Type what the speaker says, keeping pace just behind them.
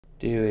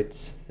do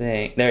its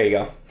thing. There you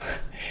go.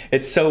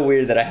 It's so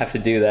weird that I have to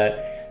do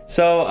that.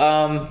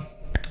 So,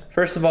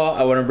 first of all,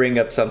 I want to bring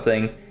up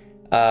something.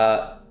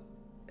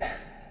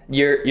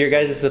 Your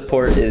guys'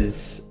 support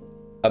is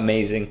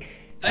amazing.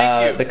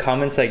 The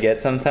comments I get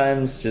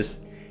sometimes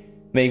just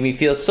make me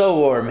feel so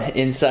warm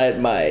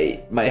inside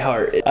my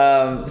heart.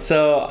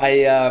 So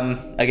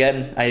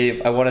again,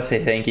 I want to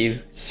say thank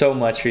you so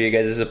much for you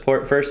guys'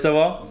 support, first of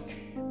all.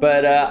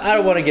 But I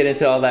don't want to get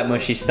into all that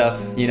mushy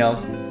stuff, you know.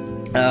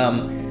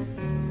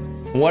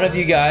 One of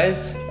you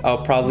guys,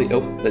 I'll probably, oh,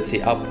 let's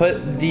see, I'll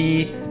put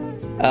the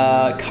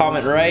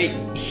comment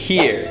right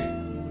here.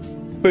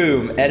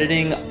 Boom,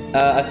 editing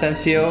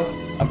Ascencio,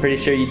 I'm pretty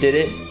sure you did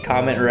it.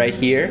 Comment right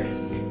here.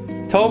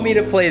 Told me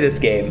to play this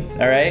game,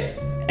 all right?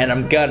 And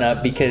I'm gonna,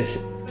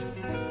 because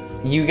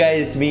you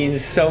guys mean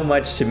so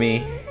much to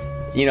me.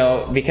 You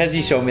know, because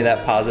you showed me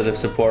that positive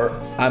support,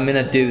 I'm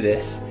gonna do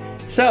this.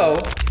 So,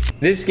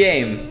 this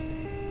game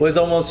was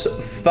almost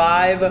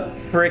 $5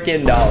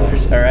 freaking, all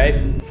right?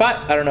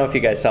 I don't know if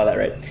you guys saw that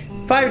right.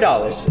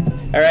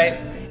 $5, all right?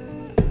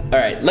 All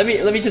right, let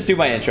me just do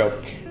my intro.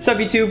 What's up,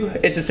 YouTube?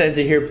 It's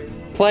Its-Ascencio here,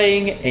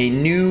 playing a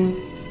new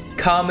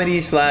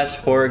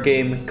comedy/horror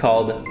game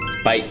called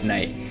Bite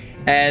Night.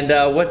 And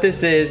what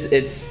this is,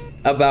 it's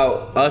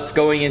about us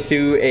going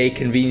into a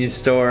convenience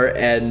store,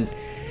 and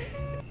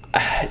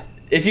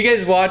if you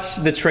guys watch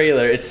the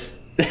trailer, it's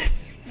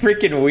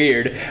freaking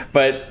weird,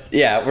 but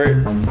yeah,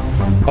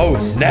 oh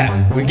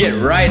snap, we get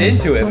right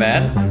into it,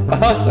 man.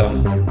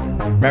 Awesome.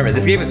 Remember,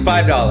 this game was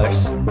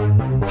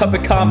 $5.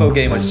 Puppet combo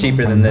game was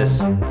cheaper than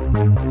this.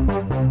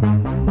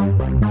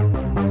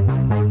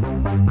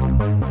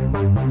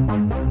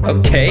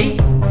 Okay.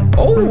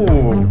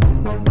 Oh.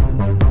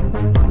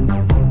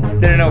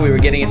 Didn't know we were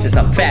getting into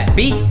some fat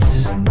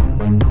beats.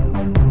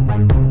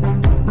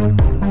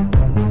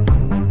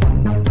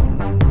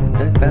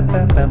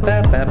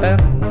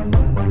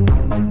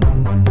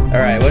 All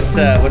right, what's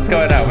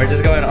going on? We're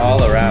just going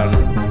all around.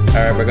 All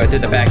right, we're going through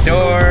the back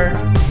door.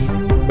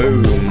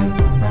 Boom.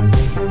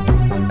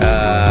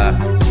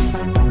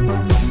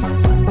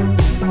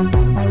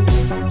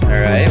 All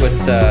right,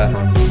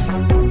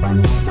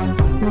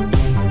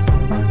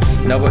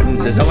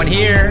 there's no one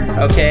here.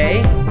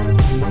 Okay.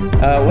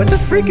 What the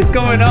freak is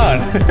going on?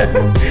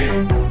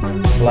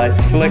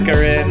 Lights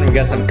flickering. We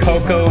got some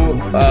cocoa.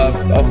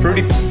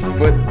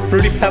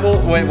 Fruity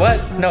Pebble. Wait, what?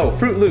 No,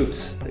 Fruit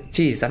Loops.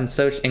 Jeez, I'm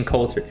so in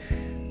culture.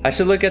 I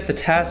should look at the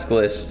task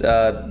list.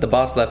 The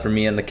boss left for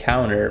me on the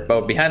counter.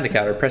 Oh, behind the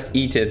counter. Press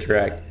E to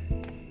interact.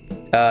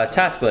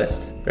 Task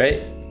list,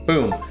 right?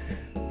 Boom.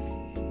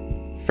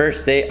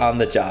 First day on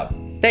the job.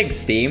 Thanks,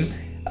 Steam.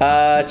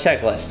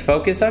 Checklist.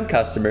 Focus on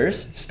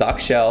customers. Stock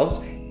shelves.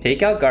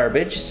 Take out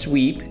garbage,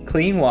 sweep,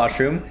 clean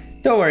washroom.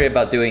 Don't worry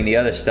about doing the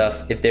other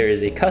stuff if there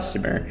is a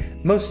customer.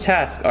 Most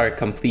tasks are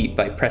complete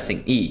by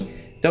pressing E.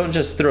 Don't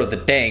just throw the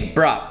dang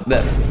prop.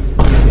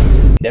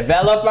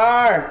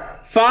 Developer!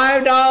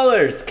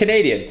 $5!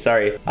 Canadian,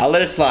 sorry. I'll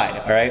let it slide,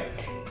 all right?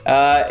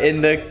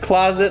 In the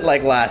closet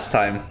like last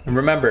time.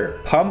 Remember,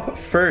 pump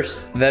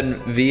first,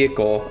 then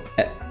vehicle,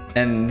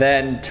 and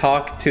then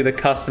talk to the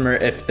customer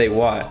if they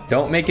want.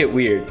 Don't make it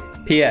weird.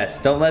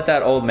 P.S. Don't let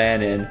that old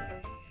man in.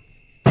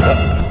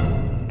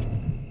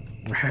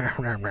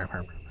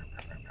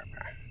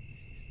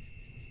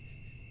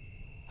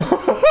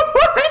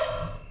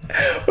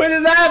 What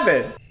just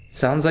happened?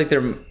 Sounds like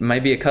there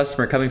might be a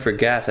customer coming for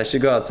gas. I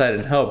should go outside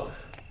and help.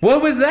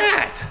 What was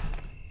that?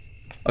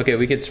 Okay,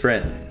 we can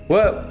sprint.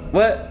 What?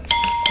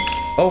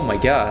 Oh my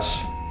gosh.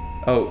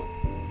 Oh.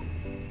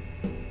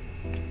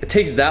 It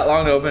takes that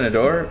long to open a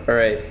door? All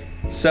right.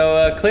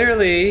 So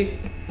clearly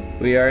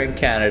we are in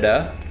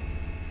Canada.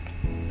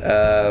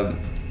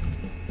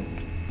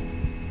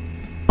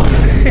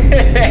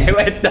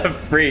 What the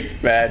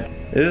freak, man?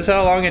 Is this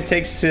how long it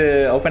takes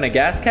to open a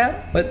gas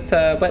cap? What?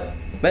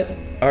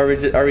 Are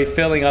we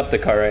filling up the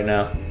car right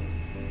now?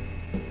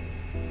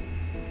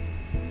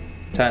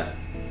 Time.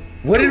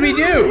 What did we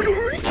do?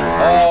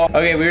 Oh,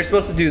 okay, we were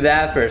supposed to do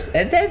that first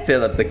and then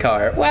fill up the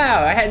car.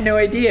 Wow, I had no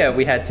idea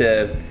we had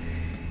to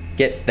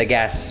get the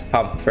gas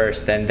pump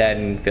first and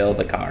then fill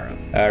the car up.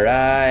 All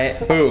right,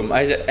 boom.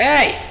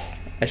 Hey!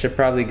 I should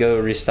probably go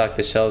restock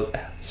the shelves.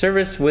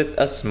 Service with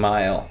a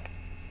smile.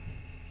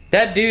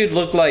 That dude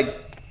looked like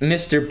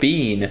Mr.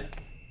 Bean.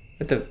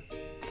 What the?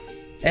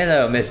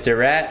 Hello, Mr.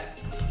 Rat.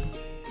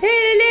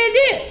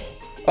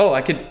 Oh,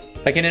 I can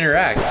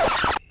interact.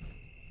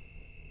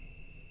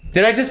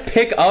 Did I just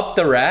pick up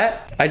the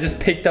rat? I just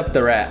picked up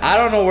the rat. I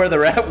don't know where the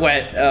rat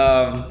went.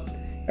 All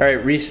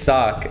right,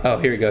 restock. Oh,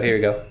 here we go.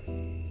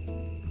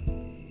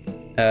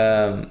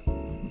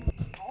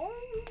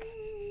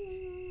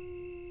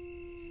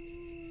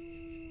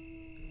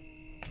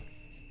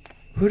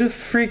 Who the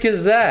freak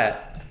is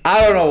that?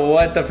 I don't know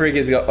what the freak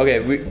is going.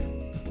 Okay,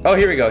 oh,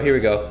 here we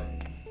go.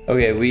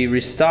 Okay, we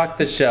restocked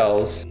the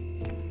shelves.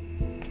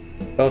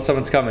 Oh,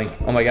 someone's coming.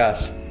 Oh my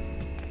gosh.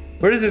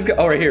 Where does this go?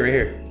 Oh, right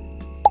here.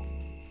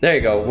 There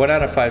you go. 1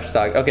 out of 5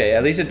 stock. Okay,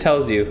 at least it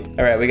tells you.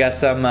 All right, we got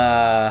some.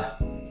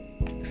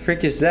 The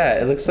frick is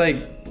that? It looks like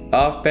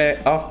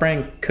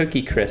off-brand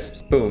cookie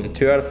crisps. Boom,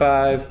 2 out of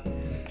 5.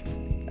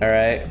 All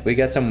right, we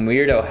got some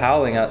weirdo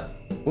howling out.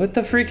 What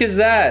the freak is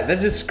that?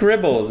 That's just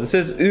scribbles. It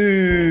says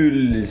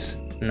ooze.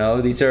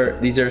 No, these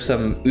are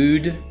some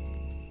ood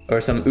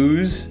or some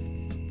ooze.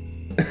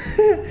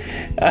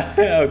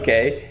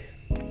 Okay.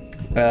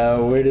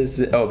 Where does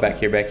it? Oh, back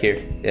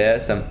here. Yeah,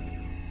 some.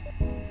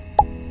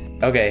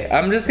 Okay,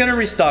 I'm just gonna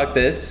restock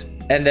this,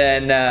 and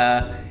then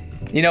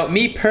you know,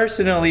 me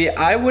personally,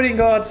 I wouldn't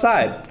go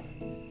outside,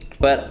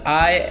 but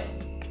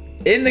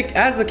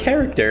as the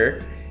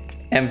character,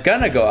 am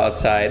gonna go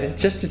outside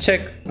just to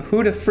check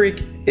who the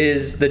freak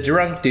is the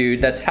drunk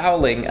dude that's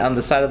howling on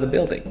the side of the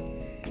building.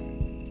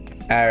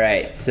 All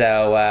right,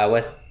 so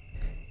what's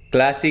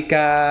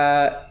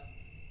Clásica?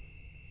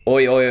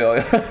 Oi, oi,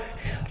 oi.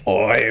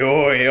 Oi,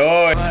 oi,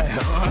 oi.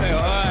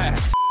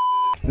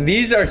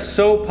 These are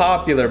so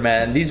popular,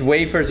 man. These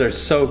wafers are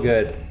so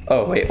good.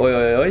 Oh, wait, oi,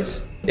 oi,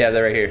 ois? Yeah,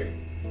 they're right here.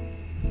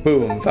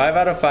 Boom, 5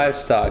 out of 5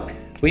 stock.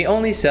 We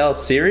only sell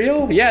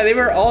cereal? Yeah, they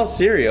were all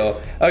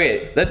cereal.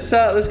 Okay, let's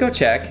go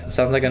check.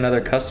 Sounds like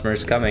another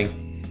customer's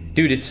coming.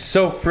 Dude, it's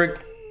so frick.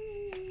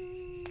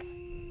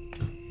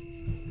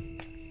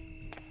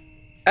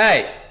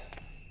 Hey!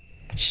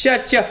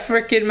 Shut your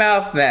freaking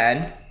mouth,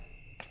 man.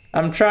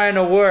 I'm trying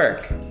to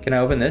work. Can I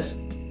open this?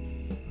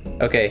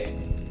 Okay,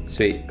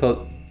 sweet.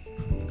 Close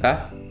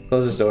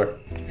this door.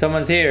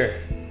 Someone's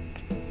here.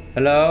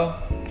 Hello?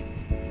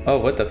 Oh,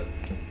 what the?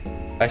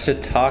 I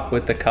should talk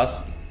with the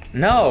customer.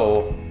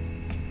 No.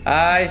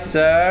 Hi,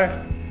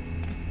 sir.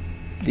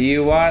 Do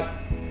you want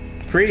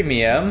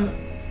premium?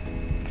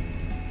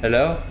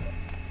 Hello?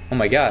 Oh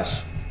my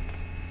gosh.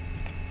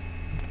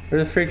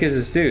 Where the freak is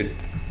this dude?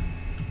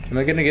 Am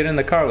I gonna get in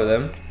the car with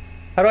him?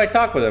 How do I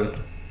talk with him?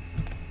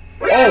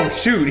 Oh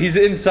shoot, he's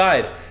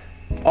inside.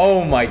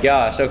 Oh my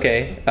gosh,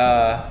 okay.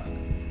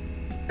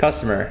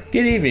 Customer.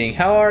 Good evening,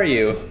 how are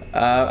you?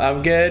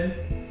 I'm good.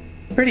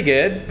 Pretty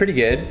good.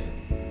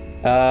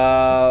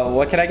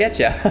 What can I get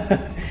you?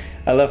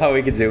 I love how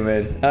we can zoom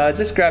in.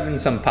 Just grabbing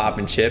some pop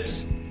and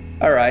chips.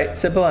 All right,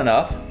 simple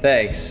enough.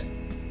 Thanks.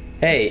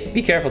 Hey,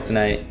 be careful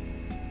tonight.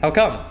 How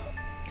come?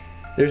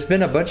 There's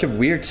been a bunch of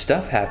weird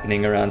stuff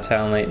happening around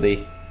town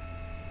lately.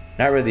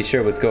 Not really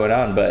sure what's going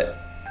on, but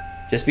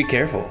just be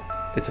careful.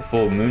 It's a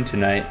full moon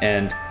tonight,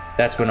 and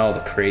that's when all the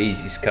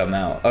crazies come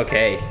out.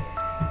 Okay.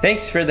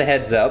 Thanks for the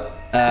heads up.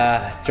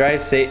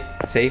 Drive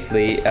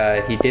safely.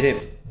 He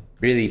didn't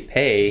really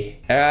pay.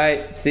 All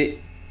right, see.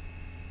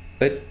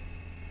 What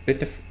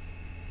the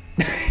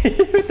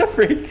what the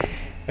freak?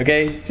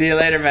 Okay, see you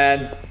later,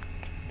 man.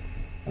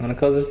 I'm gonna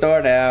close this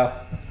door now.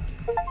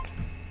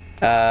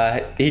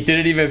 He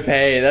didn't even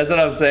pay. That's what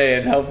I'm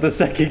saying. Help the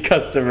second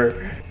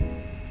customer.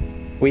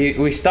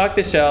 We stocked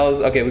the shelves.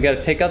 Okay, we gotta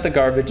take out the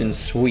garbage and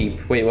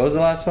sweep. Wait, what was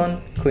the last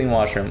one? Clean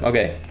washroom.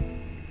 Okay.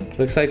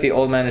 Looks like the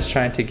old man is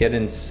trying to get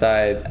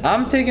inside.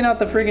 I'm taking out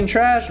the freaking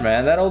trash,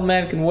 man. That old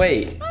man can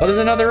wait. Oh, there's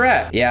another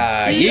rat.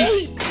 Yeah,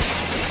 yeet.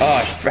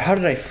 Oh, how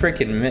did I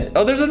freaking miss?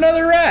 Oh, there's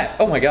another rat.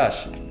 Oh my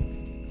gosh.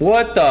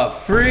 What the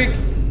freak?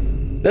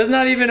 That's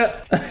not even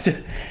a...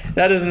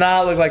 That does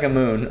not look like a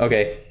moon.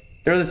 Okay.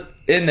 Throw this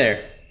in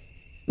there.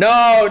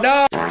 No,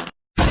 no.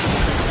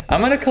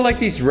 I'm gonna collect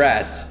these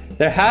rats.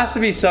 There has to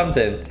be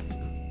something.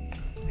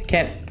 I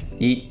can't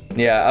eat.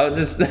 Yeah, I'll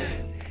just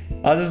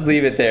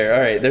leave it there.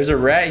 All right, there's a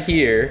rat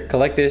here.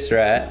 Collect this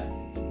rat.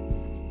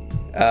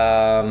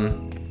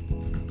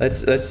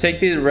 Let's take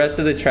the rest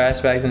of the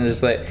trash bags and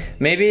just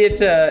maybe it's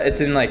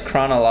in like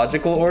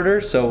chronological order.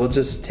 So we'll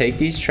just take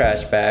these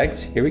trash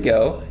bags. Here we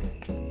go.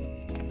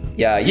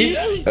 Yeah,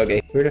 yeet.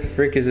 Okay, where the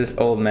frick is this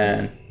old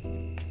man?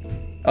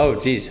 Oh,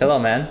 geez. Hello,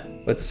 man.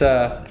 What's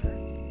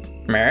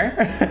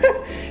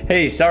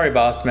Hey, sorry,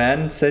 boss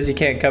man. Says you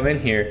can't come in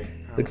here.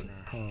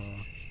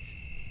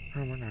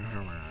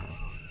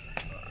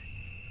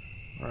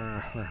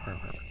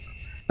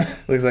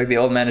 Looks like the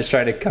old man is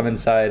trying to come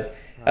inside.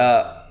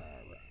 Yeah.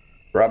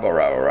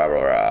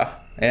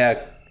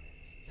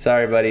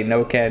 Sorry, buddy.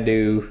 No can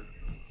do.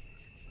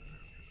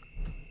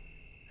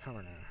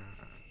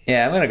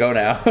 Yeah, I'm gonna go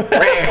now. Oh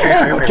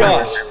my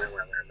gosh.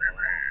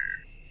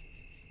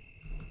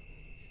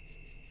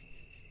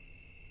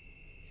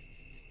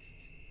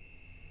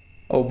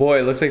 Oh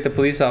boy, looks like the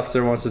police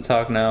officer wants to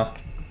talk now.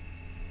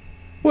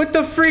 What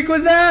the freak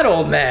was that,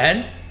 old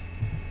man?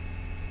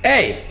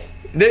 Hey,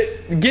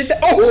 get the...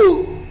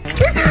 Oh!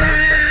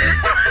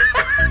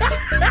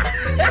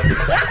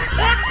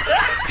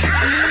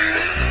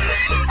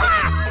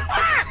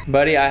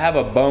 Buddy, I have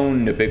a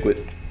bone to pick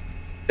with.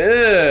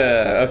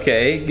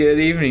 Okay, good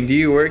evening. Do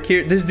you work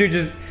here? This dude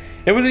just...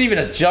 It wasn't even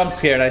a jump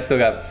scare and I still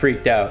got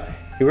freaked out.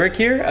 You work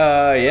here?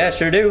 Yeah,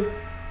 sure do.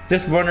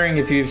 Just wondering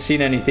if you've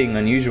seen anything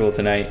unusual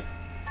tonight.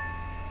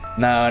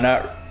 No,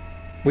 not...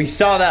 We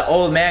saw that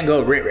old man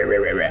go...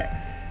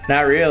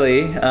 Not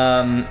really.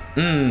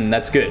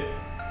 That's good.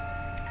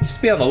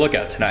 Just be on the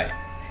lookout tonight.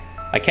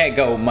 I can't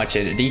go much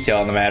into detail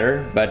on the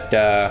matter, but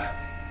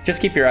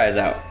just keep your eyes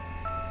out.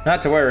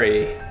 Not to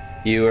worry,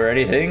 you or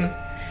anything.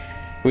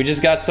 We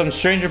just got some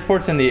strange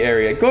reports in the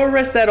area. Go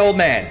arrest that old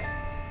man.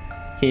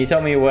 Can you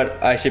tell me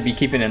what I should be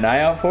keeping an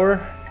eye out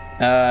for?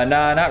 Nah,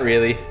 not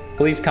really.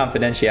 Police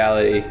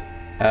confidentiality,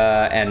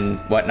 and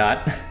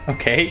whatnot.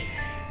 Okay.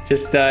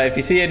 Just, if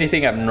you see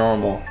anything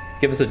abnormal,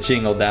 give us a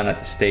jingle down at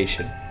the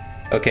station.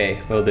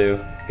 Okay, will do.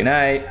 Good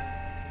night.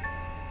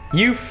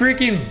 You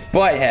freaking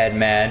butthead,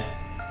 man.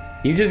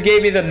 You just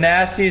gave me the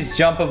nastiest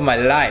jump of my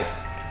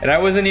life. And I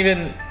wasn't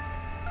even...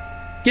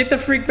 Get the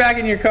freak back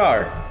in your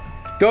car.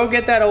 Go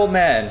get that old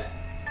man.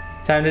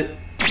 Time to...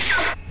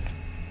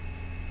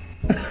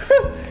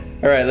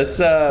 Alright, let's,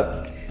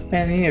 man,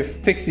 I need to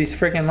fix these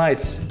freaking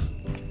lights.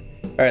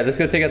 Alright, let's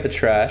go take out the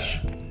trash.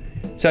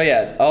 So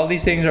yeah, all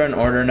these things are in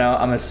order now.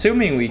 I'm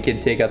assuming we can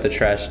take out the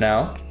trash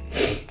now.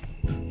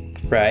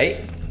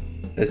 Right?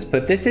 Let's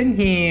put this in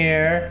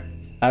here.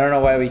 I don't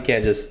know why we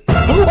can't just...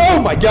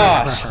 Oh my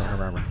gosh!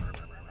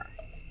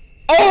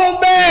 Oh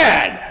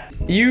man!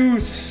 You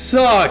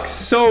suck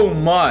so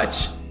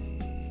much.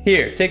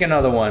 Here, take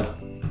another one.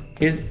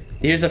 Here's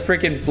a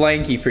freaking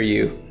blankie for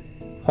you.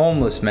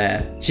 Homeless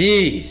man.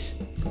 Jeez.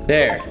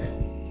 There.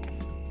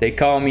 They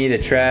call me the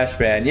trash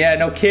man. Yeah,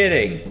 no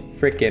kidding.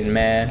 Freaking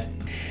man.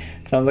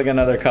 Sounds like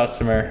another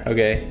customer.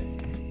 Okay.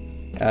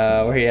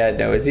 Where he at?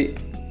 No, is he?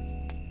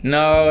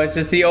 No, it's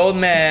just the old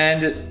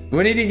man.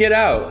 When did he get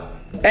out?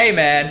 Hey,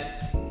 man.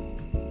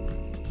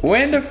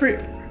 When the freak...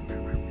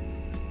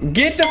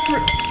 Get the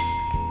freak...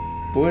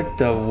 What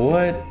the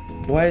what?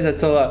 Why is that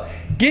so loud?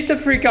 Get the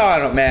freak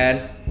on,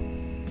 man.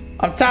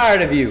 I'm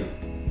tired of you.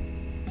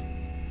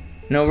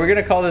 No, we're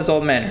gonna call this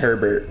old man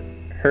Herbert.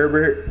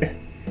 Herbert.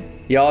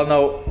 Y'all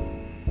know...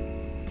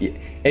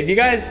 If you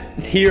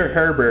guys hear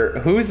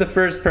Herbert, who's the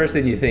first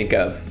person you think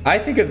of? I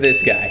think of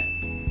this guy.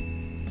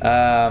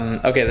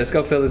 Okay, let's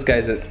go fill this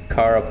guy's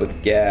car up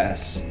with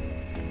gas.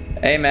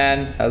 Hey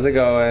man, how's it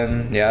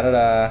going? Yada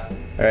da.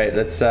 Alright,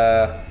 let's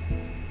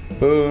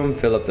boom,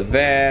 fill up the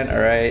van.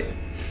 Alright.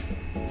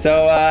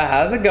 So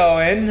how's it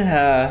going?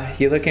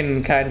 You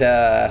looking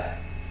kinda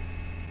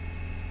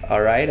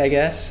alright, I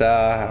guess.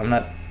 I'm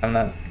not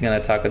gonna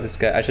talk with this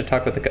guy. I should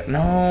talk with the guy.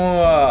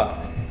 No,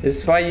 this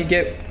is why you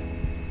get...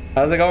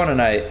 How's it going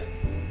tonight?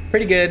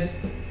 Pretty good.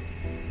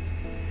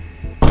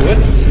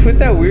 What's with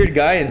that weird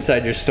guy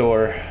inside your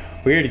store?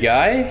 Weird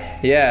guy?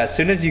 Yeah, as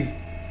soon as you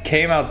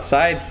came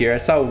outside here, I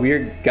saw a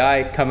weird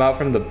guy come out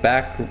from the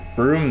back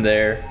room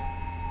there.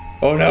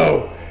 Oh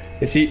no!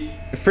 Is he...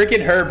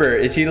 Freaking Herbert,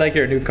 is he like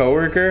your new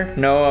coworker?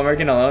 No, I'm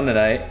working alone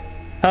tonight.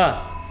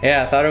 Huh.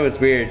 Yeah, I thought it was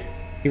weird.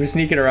 He was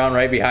sneaking around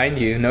right behind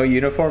you. No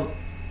uniform?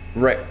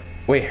 Right.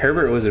 Wait,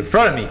 Herbert was in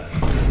front of me.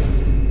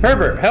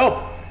 Herbert,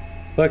 help!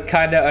 Look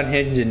kinda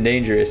unhinged and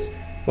dangerous.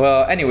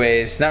 Well,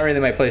 anyways, not really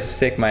my place to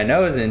stick my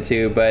nose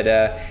into, but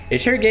it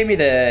sure gave me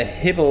the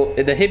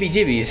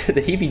hibby-jibbies.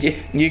 The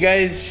heebie-jibbies. You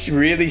guys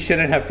really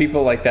shouldn't have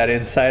people like that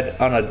inside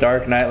on a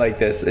dark night like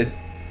this. It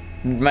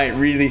might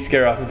really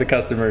scare off the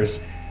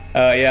customers.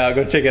 Yeah, I'll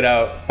go check it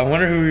out. I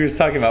wonder who he was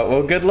talking about.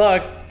 Well, good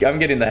luck. I'm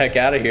getting the heck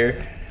out of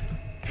here.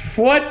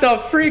 What the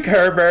freak,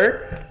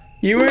 Herbert?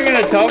 You weren't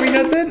gonna tell me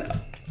nothing?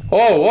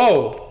 Oh,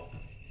 whoa.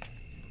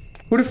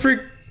 Who the freak?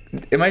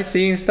 Am I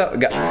seeing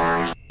stuff?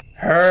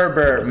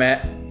 Herbert, man.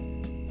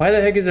 Why the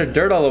heck is there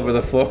dirt all over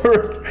the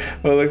floor?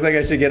 Well, it looks like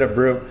I should get a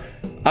broom.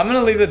 I'm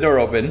gonna leave the door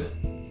open.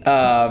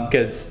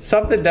 Because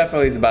something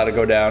definitely is about to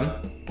go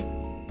down.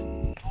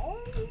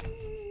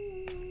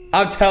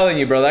 I'm telling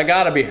you, bro, that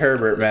gotta be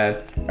Herbert, man.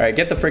 Alright,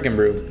 get the freaking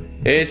broom.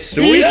 It's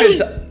sweeping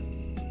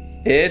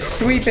time. It's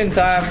sweeping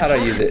time. How do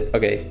I use it?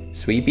 Okay.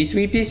 Sweepy,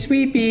 sweepy,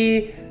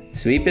 sweepy.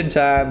 Sweeping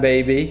time,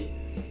 baby.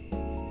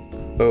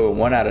 Boom.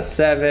 1 out of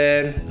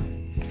 7.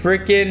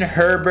 Freaking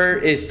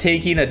Herbert is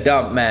taking a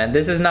dump, man.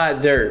 This is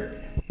not dirt.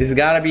 This has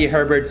gotta be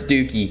Herbert's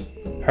dookie.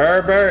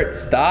 Herbert,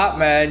 stop,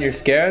 man. You're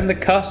scaring the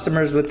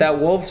customers with that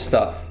wolf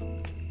stuff.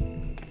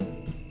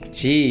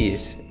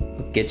 Jeez.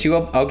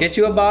 I'll get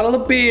you a bottle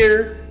of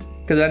beer.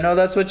 Because I know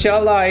that's what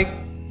y'all like.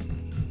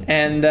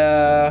 And,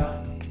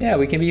 yeah,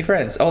 we can be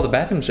friends. Oh, the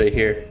bathroom's right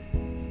here. I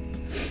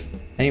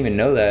didn't even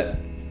know that.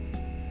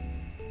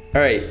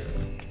 Alright.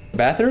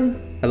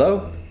 Bathroom?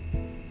 Hello?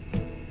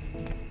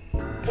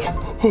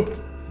 Oh!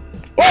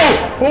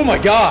 Oh my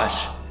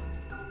gosh!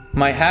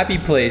 My happy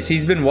place.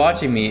 He's been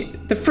watching me.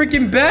 The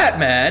freaking bat,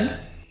 man!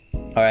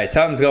 Alright,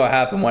 something's gonna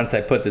happen once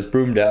I put this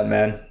broom down,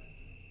 man.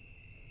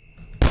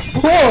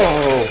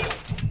 Whoa!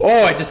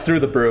 Oh, I just threw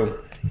the broom.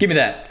 Give me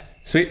that.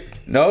 Sweep.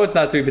 No, it's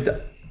not sweep. It's...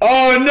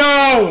 Oh,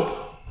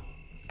 no!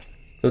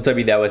 Don't tell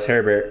me that was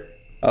Herbert.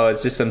 Oh,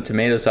 it's just some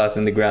tomato sauce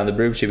in the ground. The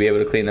broom should be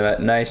able to clean them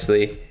out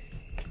nicely.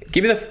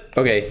 Give me the...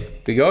 Okay,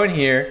 we go in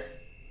here.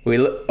 We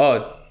look...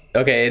 Oh,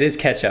 okay, it is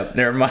ketchup.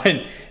 Never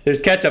mind. There's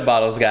ketchup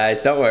bottles, guys.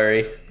 Don't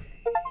worry.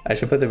 I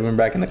should put the broom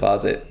back in the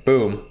closet.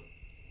 Boom.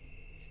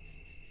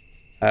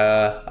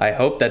 I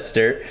hope that's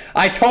dirt.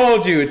 I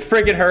told you, it's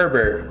freaking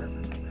Herbert.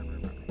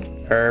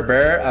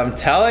 Herbert, I'm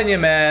telling you,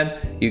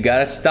 man. You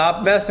gotta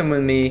stop messing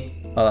with me.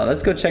 Hold on,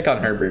 let's go check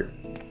on Herbert.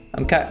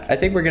 I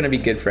think we're gonna be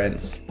good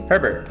friends.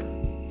 Herbert,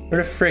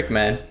 where the frick,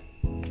 man?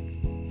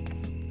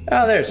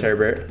 Oh, there's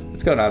Herbert.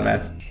 What's going on,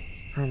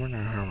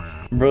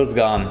 man? Bro's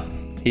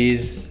gone.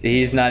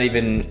 He's not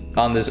even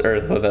on this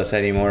earth with us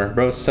anymore.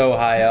 Bro's so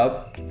high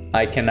up,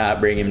 I cannot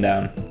bring him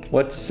down.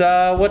 What?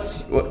 All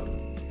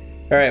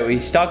right, we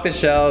stock the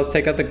shelves,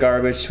 take out the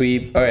garbage,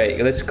 sweep. All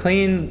right, let's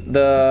clean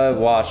the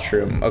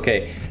washroom.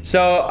 Okay,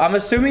 so I'm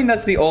assuming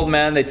that's the old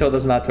man they told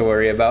us not to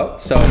worry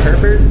about. So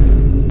Herbert,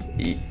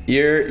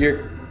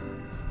 you're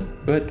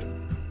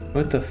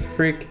what the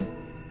freak?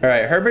 All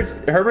right,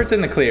 Herbert's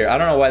in the clear. I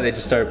don't know why they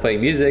just started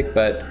playing music,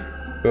 but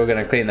we're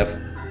gonna clean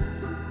the.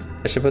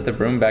 I should put the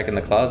broom back in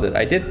the closet.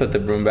 I did put the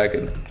broom back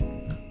in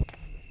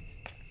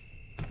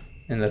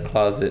the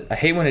closet. I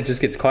hate when it just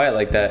gets quiet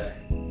like that.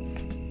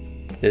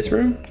 This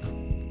room?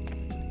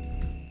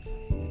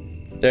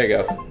 There you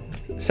go.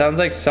 Sounds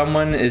like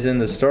someone is in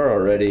the store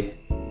already.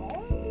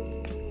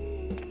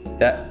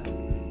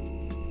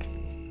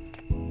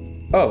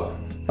 Oh,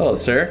 hello,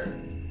 sir.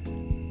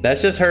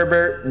 That's just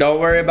Herbert. Don't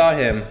worry about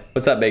him.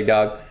 What's up, big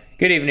dog?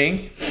 Good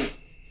evening.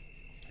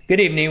 Good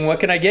evening.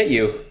 What can I get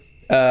you?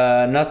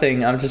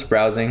 Nothing. I'm just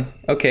browsing.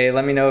 Okay,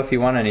 let me know if you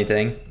want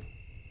anything.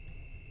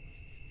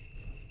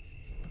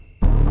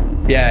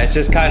 Yeah, it's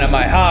just kind of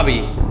my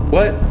hobby.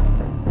 What?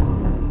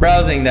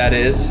 Browsing, that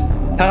is.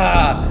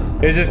 Ha!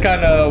 It's just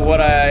kind of what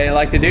I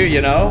like to do,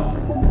 you know?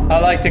 I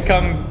like to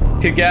come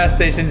to gas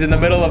stations in the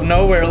middle of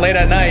nowhere late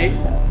at night.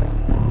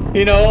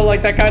 You know,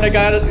 like that kind of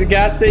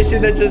gas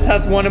station that just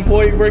has one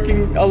employee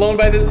working alone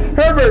by the...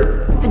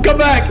 Herbert! Come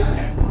back!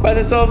 By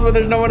themselves when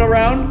there's no one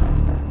around?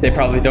 They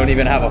probably don't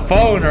even have a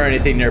phone or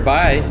anything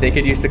nearby. They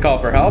could use to call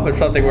for help if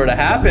something were to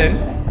happen.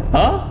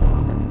 Huh?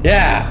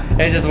 Yeah,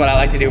 it's just what I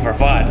like to do for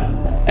fun.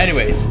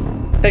 Anyways,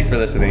 thanks for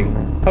listening.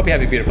 Hope you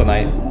have a beautiful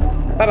night.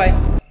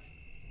 Bye-bye.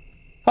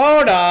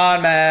 Hold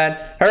on, man.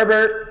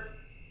 Herbert.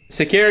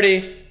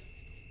 Security.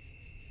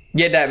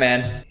 Get that,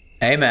 man.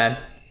 Hey, man.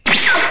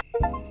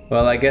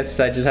 Well, I guess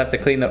I just have to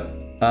clean the...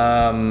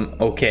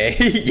 okay.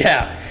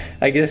 Yeah.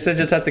 I guess I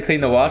just have to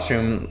clean the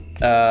washroom.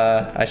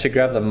 I should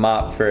grab the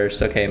mop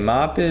first. Okay,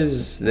 mop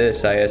is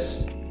this, I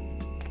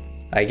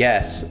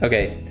guess.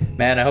 Okay.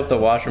 Man, I hope the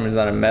washroom is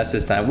not a mess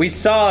this time. We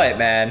saw it,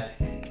 man.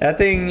 That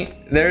thing...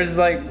 There's,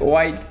 like,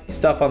 white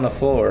stuff on the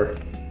floor.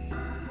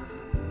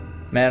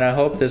 Man, I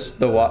hope this...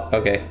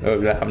 Okay.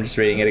 I'm just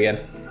reading it again.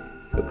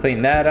 We'll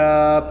clean that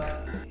up.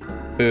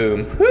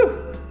 Boom. Whew.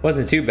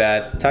 Wasn't too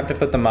bad. Time to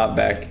put the mop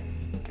back.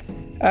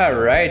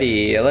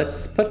 Alrighty,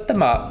 let's put the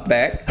mop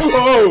back.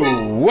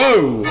 Oh,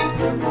 whoa!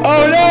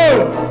 Oh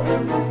no!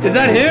 Is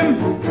that him?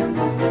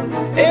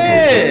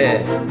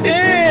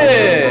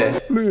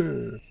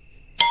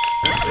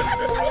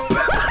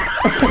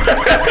 What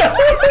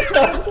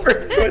the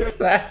frick was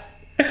that?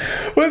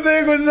 What the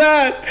heck was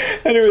that?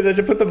 Anyways, I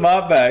should put the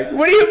mop back.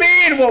 What do you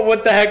mean?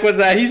 What the heck was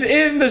that? He's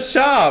in the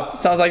shop.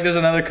 Sounds like there's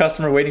another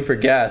customer waiting for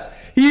gas.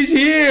 He's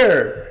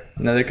here!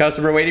 Another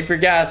customer waiting for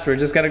gas. We're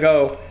just gonna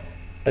go.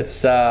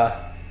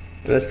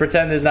 Let's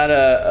pretend there's not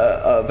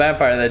a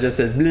vampire that just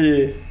says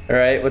bleh.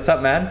 Alright, what's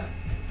up, man?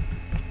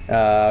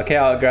 Okay,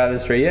 I'll grab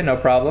this for you, no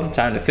problem.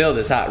 Time to fill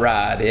this hot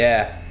rod,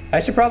 yeah.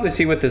 I should probably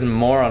see what this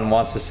moron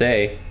wants to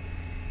say.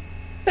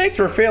 Thanks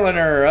for filling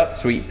her up,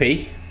 Sweet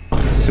Pea.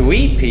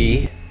 Sweet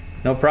Pea?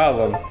 No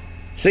problem.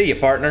 See ya,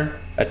 partner.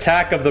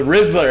 Attack of the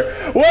Rizzler.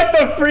 What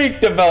the freak,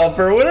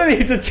 developer? What are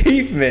these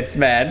achievements,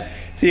 man?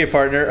 See ya,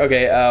 partner.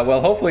 Okay, well,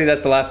 hopefully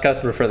that's the last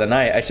customer for the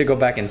night. I should go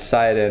back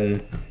inside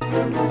and...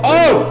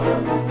 Oh!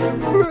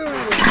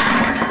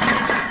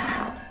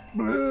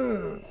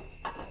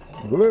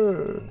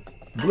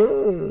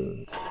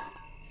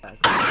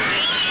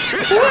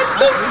 What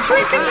the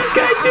freak is this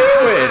guy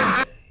doing?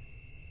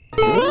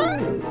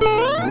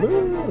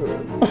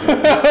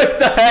 What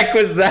the heck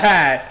was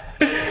that?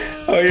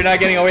 Oh, you're not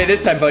getting away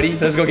this time, buddy.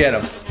 Let's go get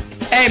him.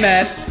 Hey,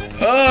 man.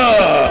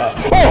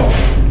 Ugh. Oh!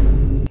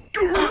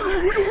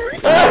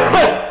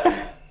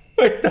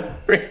 What the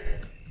frick?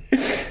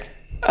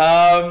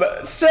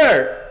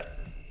 Sir.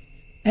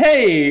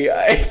 Hey,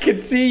 I can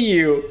see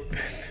you.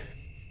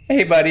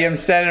 Hey, buddy, I'm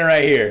standing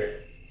right here.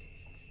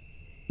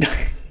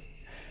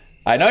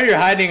 I know you're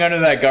hiding under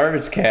that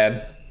garbage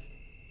can.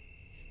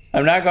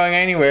 I'm not going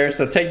anywhere,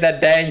 so take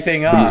that dang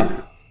thing off.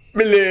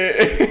 Who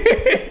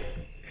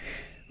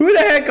the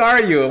heck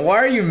are you, and why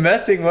are you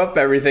messing up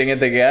everything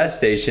at the gas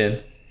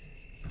station?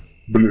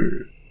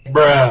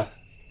 Bruh.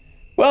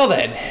 Well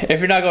then, if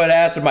you're not going to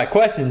answer my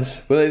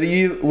questions, will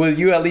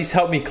you at least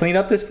help me clean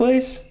up this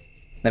place?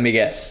 Let me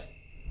guess.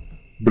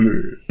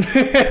 The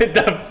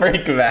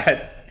freak,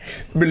 man.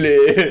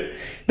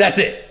 That's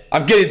it.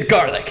 I'm getting the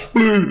garlic.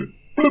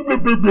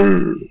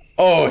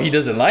 Oh, he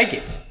doesn't like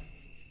it.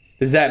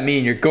 Does that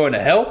mean you're going to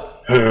help?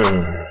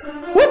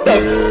 What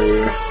the?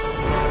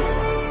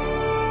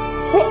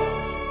 What?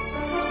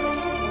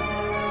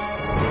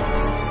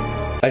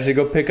 I should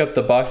go pick up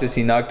the boxes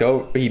he knocked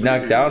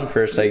down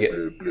first. I get.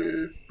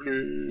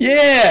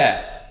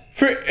 Yeah.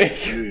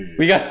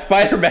 We got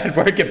Spider-Man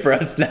working for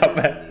us now,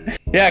 man.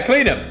 Yeah,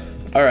 clean him.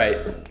 All right,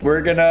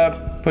 we're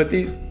gonna put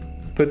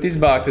these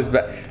boxes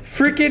back.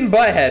 Freaking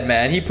butthead,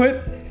 man.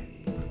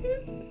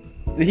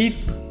 He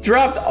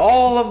dropped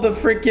all of the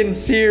freaking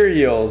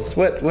cereals.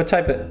 What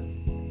type of...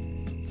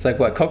 It's like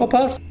what, Cocoa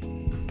Puffs?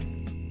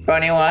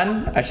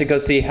 21. I should go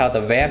see how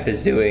the vamp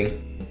is doing.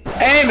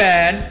 Hey,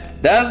 man.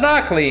 That's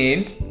not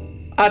clean.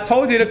 I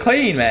told you to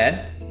clean,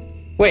 man.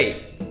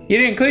 Wait. You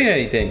didn't clean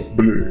anything.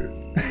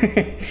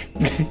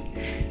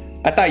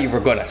 I thought you were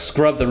going to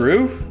scrub the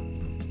roof.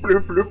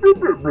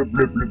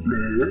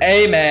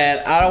 Hey,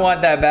 man. I don't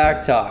want that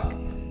back talk.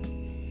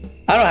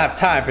 I don't have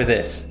time for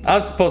this.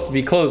 I'm supposed to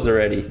be closed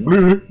already.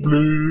 Womp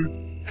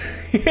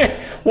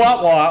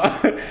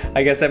womp.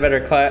 I guess I better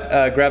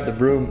grab the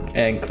broom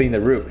and clean the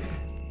roof.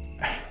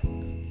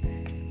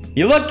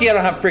 You're lucky I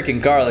don't have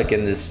freaking garlic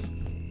in this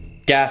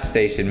gas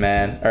station,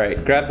 man.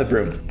 Alright, grab the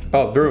broom.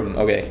 Oh, broom.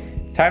 Okay.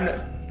 Time to...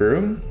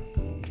 Broom?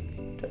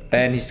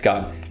 And he's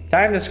gone.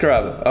 Time to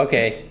scrub.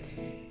 Okay.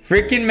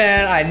 Freaking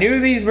man, I knew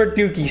these were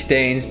dookie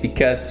stains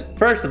because,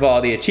 first of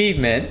all, the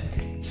achievement.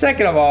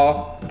 Second of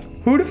all,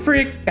 who the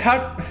freak...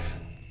 How...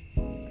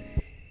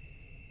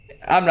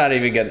 I'm not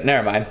even gonna...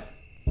 Never mind.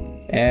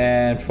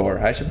 And 4.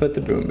 I should put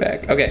the broom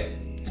back. Okay.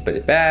 Let's put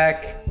it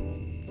back.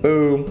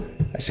 Boom.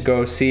 I should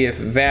go see if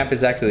Vamp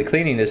is actually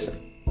cleaning this.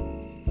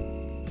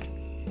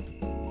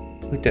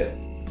 What the...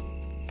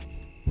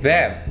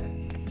 Vamp?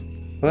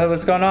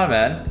 What's going on,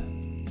 man?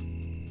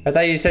 I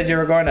thought you said you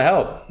were going to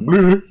help.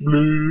 Womp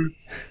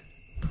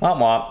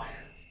womp.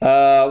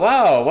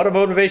 Wow, what a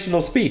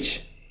motivational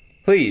speech.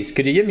 Please,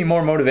 could you give me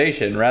more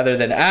motivation rather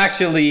than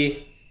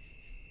actually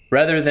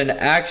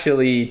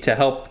to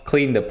help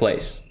clean the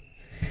place?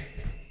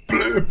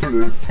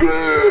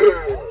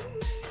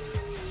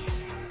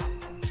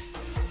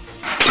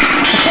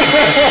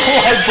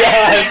 Oh my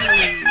god!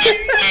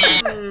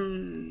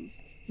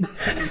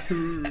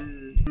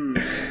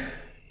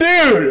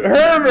 Dude,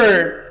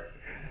 Herbert!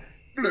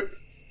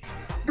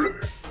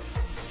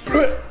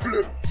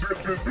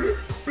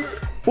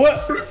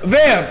 What?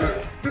 Vamp!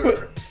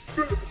 What?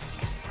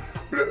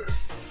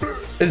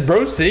 Is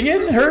bro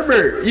singing?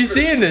 Herbert, you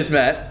seeing this,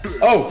 man?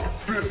 Oh!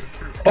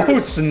 Oh,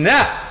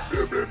 snap!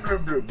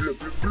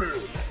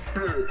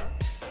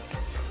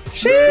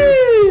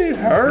 Shee!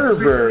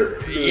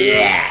 Herbert!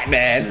 Yeah,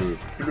 man!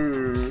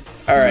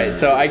 Alright,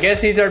 so I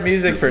guess he's our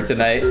music for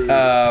tonight.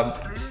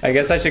 I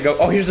guess I should go.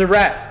 Oh, here's a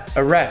rat!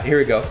 A rat, here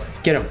we go.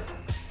 Get him.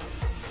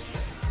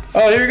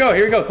 Oh, here we go,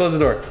 here we go. Close the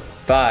door.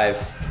 5.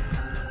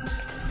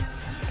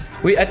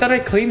 I thought I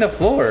cleaned the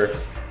floor.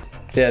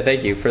 Yeah,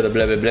 thank you for the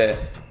blah blah blah.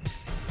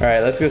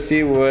 Alright, let's go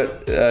see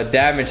what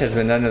damage has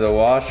been done to the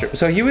washer.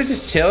 So he was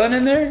just chilling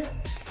in there?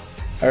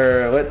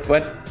 Or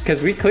what?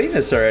 Because we cleaned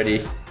this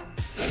already.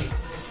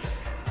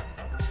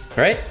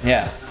 Right?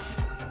 Yeah.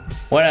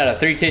 1 out of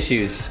 3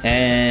 tissues.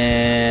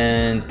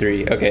 And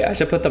 3. Okay, I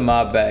should put the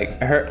mob back.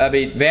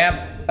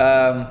 Vamp,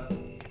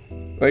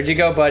 where'd you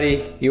go,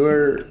 buddy? You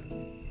were...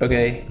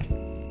 Okay.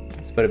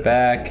 Let's put it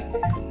back.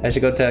 I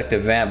should go talk to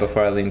Vamp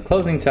before I leave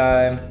closing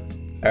time.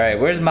 Alright,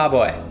 where's my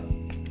boy?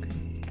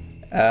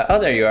 Oh,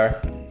 there you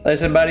are.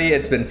 Listen, buddy,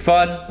 it's been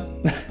fun.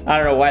 I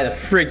don't know why the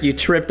frick you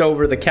tripped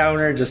over the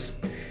counter,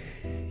 just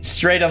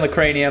straight on the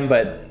cranium,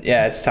 but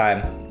yeah, it's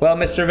time. Well,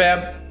 Mr.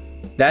 Vamp,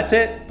 that's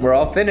it. We're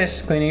all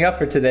finished cleaning up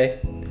for today.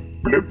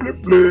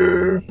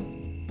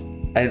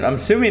 I'm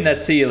assuming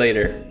that's see you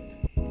later.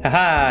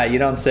 Haha, you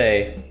don't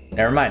say.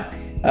 Never mind.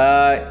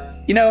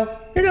 You know,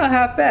 you're not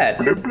half bad.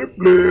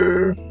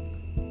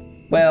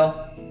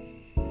 Well,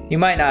 you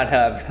might not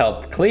have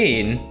helped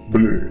clean.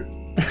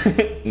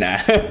 Nah.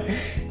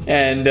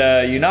 And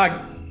you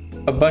knocked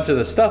a bunch of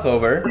the stuff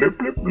over.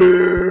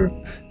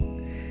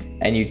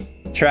 And you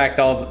tracked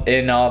all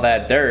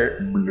that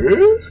dirt.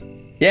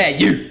 Yeah,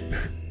 you.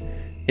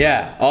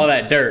 Yeah, all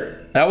that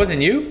dirt. That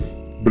wasn't you?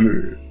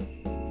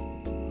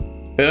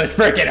 It was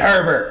frickin'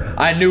 Herbert.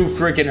 I knew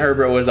frickin'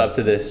 Herbert was up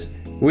to this.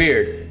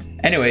 Weird.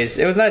 Anyways,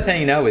 it was nice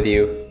hanging out with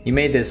you. You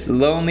made this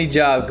lonely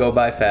job go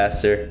by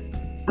faster.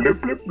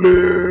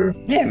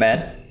 Yeah,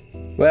 man.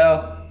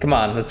 Well, come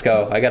on, let's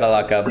go. I gotta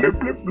lock up.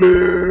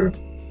 You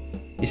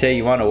say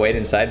you want to wait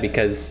inside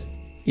because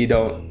you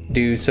don't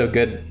do so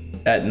good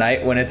at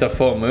night when it's a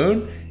full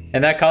moon?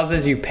 And that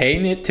causes you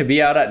pain to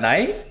be out at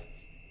night?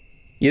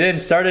 You then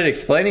started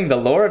explaining the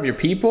lore of your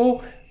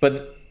people,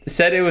 but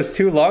said it was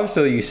too long,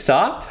 so you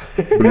stopped?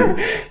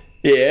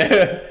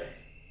 Yeah.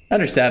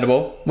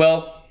 Understandable.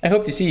 Well, I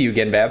hope to see you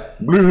again, Bab.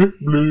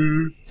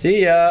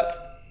 See ya.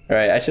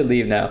 Alright, I should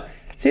leave now.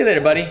 See you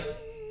later, buddy.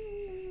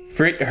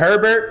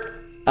 Herbert,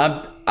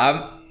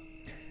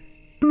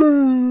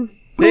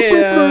 see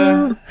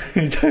ya.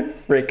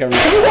 Frick, oh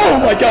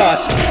my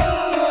gosh.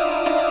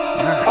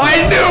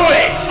 I knew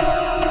it!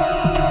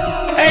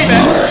 Hey,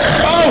 man.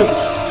 Oh!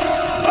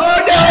 Oh,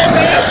 no,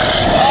 man!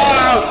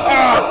 Oh,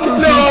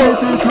 no!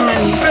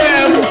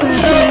 Man,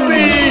 help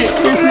me!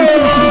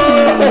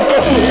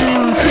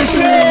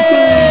 No!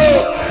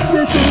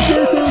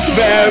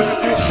 Man,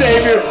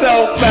 save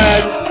yourself,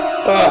 man!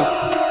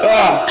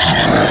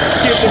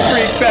 Give the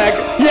freak back!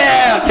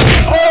 Yeah!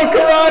 Oh,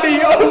 karate!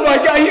 Oh my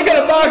god, you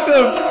gotta box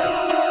him!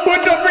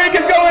 What the freak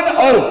is going on?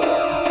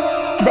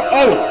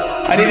 Oh!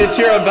 I need to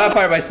cheer on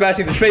Vampire by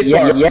smashing the space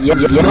bar. Yeah.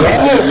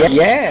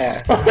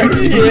 Yeah!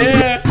 Only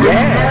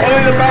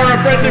the power of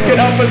friendship can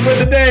help us win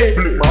the day!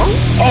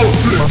 Oh!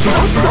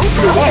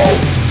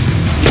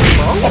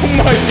 Oh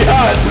my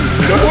god!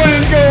 What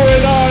is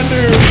going on,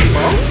 dude?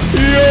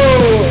 Yo!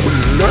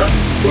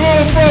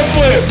 Oh, front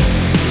flip!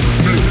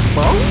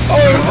 Oh,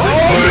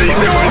 he's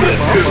doing it!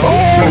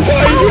 Oh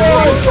my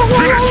god!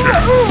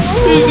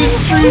 He's in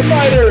Street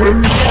Fighter!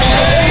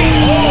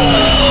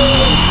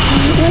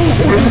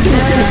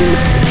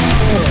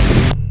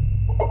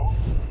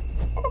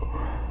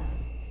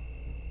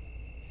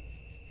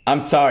 I'm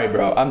sorry,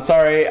 bro. I'm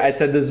sorry I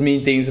said those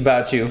mean things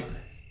about you.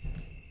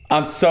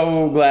 I'm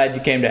so glad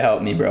you came to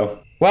help me, bro.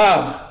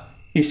 Wow!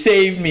 You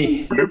saved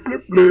me.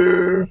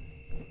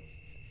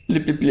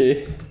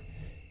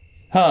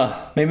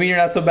 Huh, maybe you're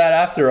not so bad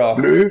after all.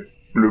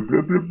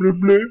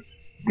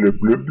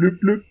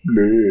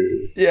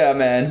 Yeah,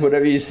 man,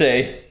 whatever you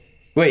say.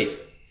 Wait,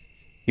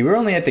 you were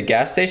only at the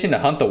gas station to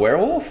hunt the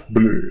werewolf?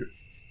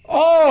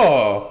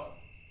 Oh!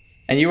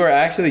 And you were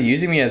actually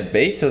using me as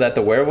bait so that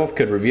the werewolf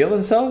could reveal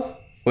himself?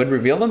 Would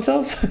reveal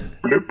themselves?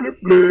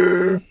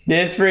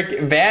 This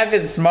Vamp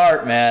is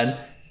smart, man.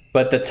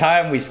 But the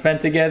time we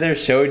spent together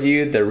showed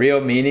you the real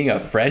meaning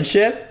of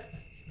friendship?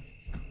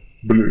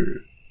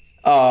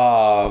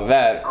 Oh,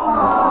 man.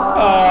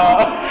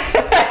 Oh.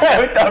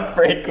 What the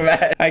frick,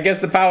 man? I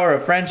guess the power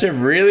of friendship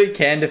really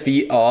can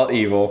defeat all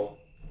evil.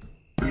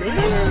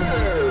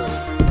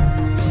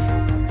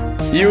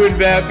 You and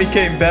Vamp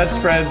became best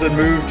friends and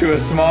moved to a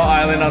small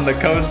island on the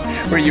coast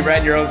where you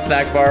ran your own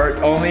snack bar,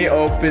 only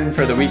open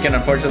for the weekend.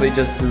 Unfortunately,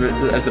 just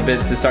as the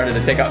business started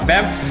to take off,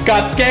 Vamp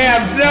got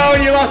scammed.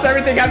 No, you lost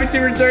everything, having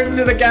to return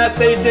to the gas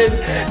station.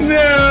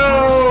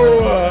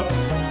 No!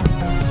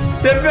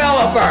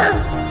 Developer!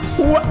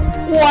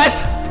 What?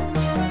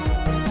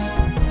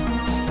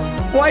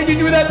 Why'd you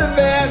do that to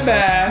Vamp,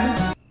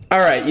 man?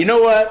 Alright, you know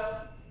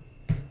what?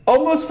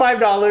 Almost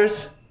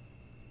 $5.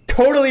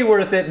 Totally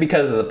worth it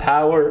because of the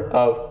power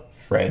of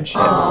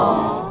friendship.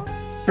 Aww.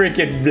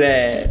 Freaking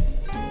bleh.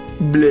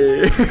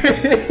 Bleh.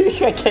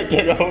 I can't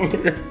get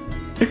over it.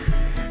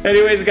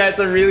 Anyways, guys,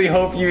 I really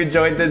hope you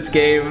enjoyed this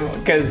game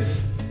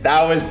because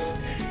that was...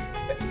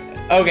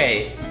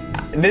 Okay,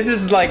 this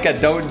is like a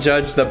don't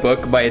judge the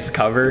book by its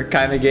cover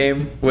kind of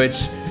game,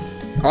 which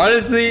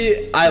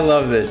honestly, I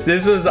love this.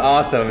 This was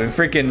awesome and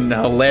freaking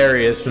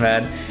hilarious,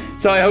 man.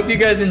 So I hope you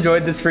guys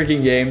enjoyed this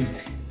freaking game.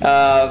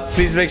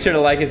 Please make sure to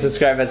like and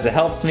subscribe as it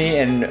helps me,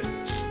 and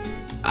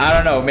I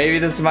don't know, maybe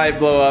this might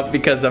blow up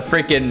because of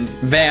freaking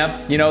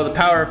Vamp. You know, the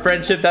power of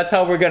friendship, that's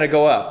how we're gonna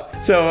go up.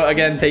 So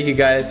again, thank you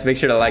guys. Make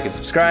sure to like and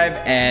subscribe,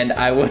 and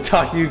I will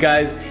talk to you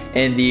guys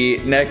in the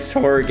next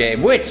horror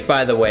game, which,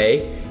 by the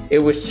way, it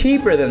was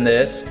cheaper than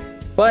this,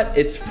 but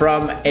it's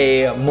from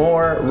a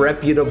more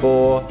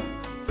reputable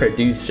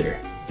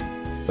producer.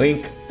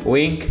 Wink,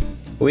 wink,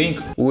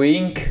 wink,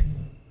 wink.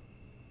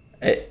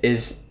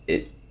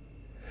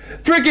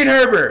 Freaking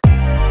Herbert!